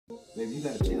Baby, you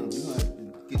got a challenge. You gonna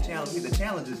get the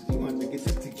challenges. You want to get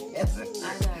this together.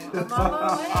 I know. I'm on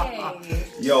my way.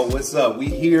 Yo, what's up? We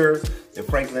here at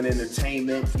Franklin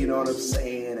Entertainment. You know what I'm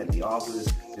saying? At the office,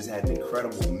 just had an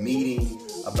incredible meeting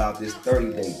about this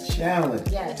 30-day challenge.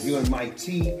 Yes. You and Mike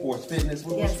T, Force Fitness.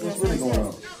 What's really going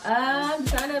on? I'm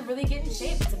trying to really get in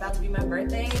shape. It's about to be my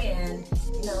birthday, and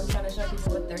you know, I'm trying to show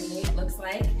people what 38 looks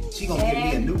like. She gonna give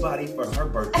me a new body for her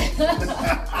birthday.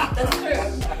 That's true.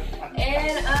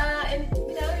 And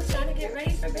you know, I'm trying to get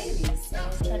ready for babies. So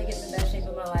I'm trying to get in the best shape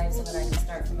of my life so that I can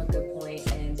start from a good point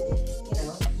and, you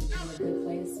know, be in a good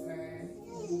place for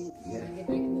when I get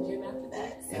back in the gym after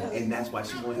that. So. And that's why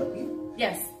she wanna help you?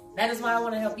 Yes, that is why I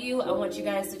want to help you. I want you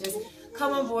guys to just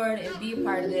come on board and be a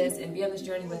part of this and be on this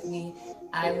journey with me.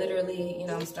 I literally, you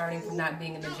know, I'm starting from not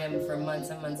being in the gym for months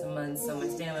and months and months, so my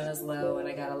stamina is low and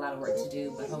I got a lot of work to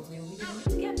do, but hopefully we'll be doing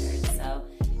it together. So,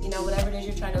 you know, whatever it is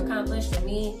you're trying to accomplish, for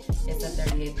me, it's a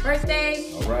 38th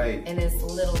birthday. All right. And it's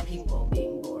little people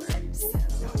being born. So,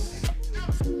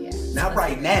 yeah. Not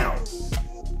right now.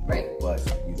 Right. But,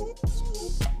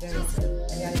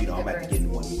 you know, I'm about to get into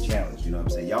one of these challenges, you know what I'm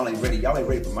saying? Y'all ain't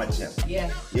ready for my challenge.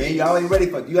 Yeah. Y'all ain't really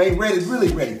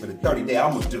ready for the 30 day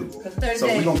I'm gonna do. So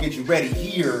we're gonna get you ready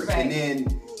here, right. And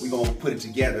then we're gonna put it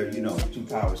together, you know, two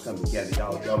powers come together.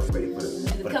 Y'all are ready for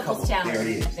the couple challenge. There it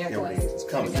is. There it is. It's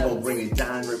coming. We're gonna bring in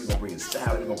genre, we're gonna bring in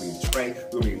salad, we're gonna bring in Trey,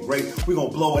 we're gonna bring in great, we're gonna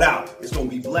blow it out. It's gonna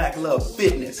be Black Love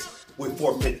Fitness with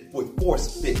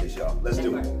Force Fitness, y'all. Let's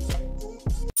do it.